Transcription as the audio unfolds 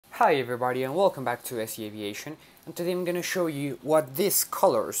Hi everybody and welcome back to SE Aviation, and today I'm going to show you what these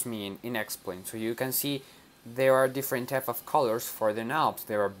colors mean in X-Plane. So you can see there are different type of colors for the knobs.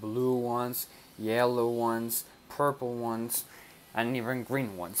 There are blue ones, yellow ones, purple ones, and even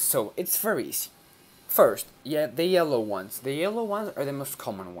green ones. So it's very easy. First, the yellow ones. The yellow ones are the most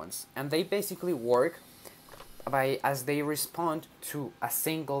common ones, and they basically work as they respond to a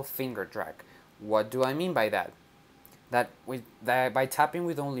single finger drag. What do I mean by that? By tapping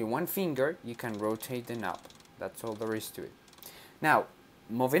with only one finger, you can rotate the knob. That's all there is to it. Now,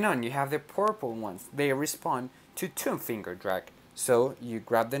 moving on, you have the purple ones. They respond to two finger drag. So you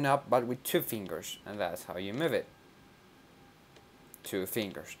grab the knob, but with two fingers, and that's how you move it. Two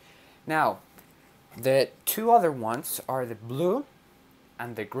fingers. Now, the two other ones are the blue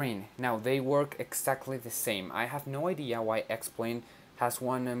and the green. Now, they work exactly the same. I have no idea why X-Plane has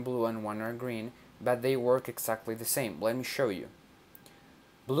one in blue and one in green, but they work exactly the same. Let me show you.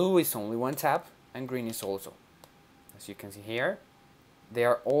 Blue is only one tap, and green is also. As you can see here, they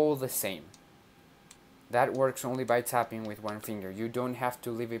are all the same. That works only by tapping with one finger. You don't have to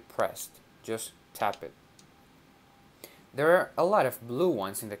leave it pressed, just tap it. There are a lot of blue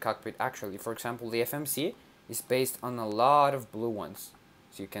ones in the cockpit actually. For example, the FMC is based on a lot of blue ones.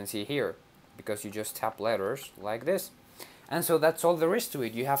 As you can see here, because you just tap letters like this. And so that's all there is to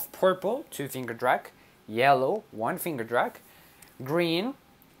it. You have purple, two finger drag, yellow, one finger drag, green,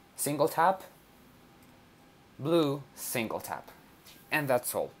 single tap, blue, single tap. And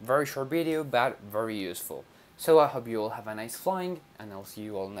that's all. Very short video, but very useful. So I hope you all have a nice flying, and I'll see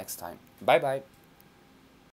you all next time. Bye bye.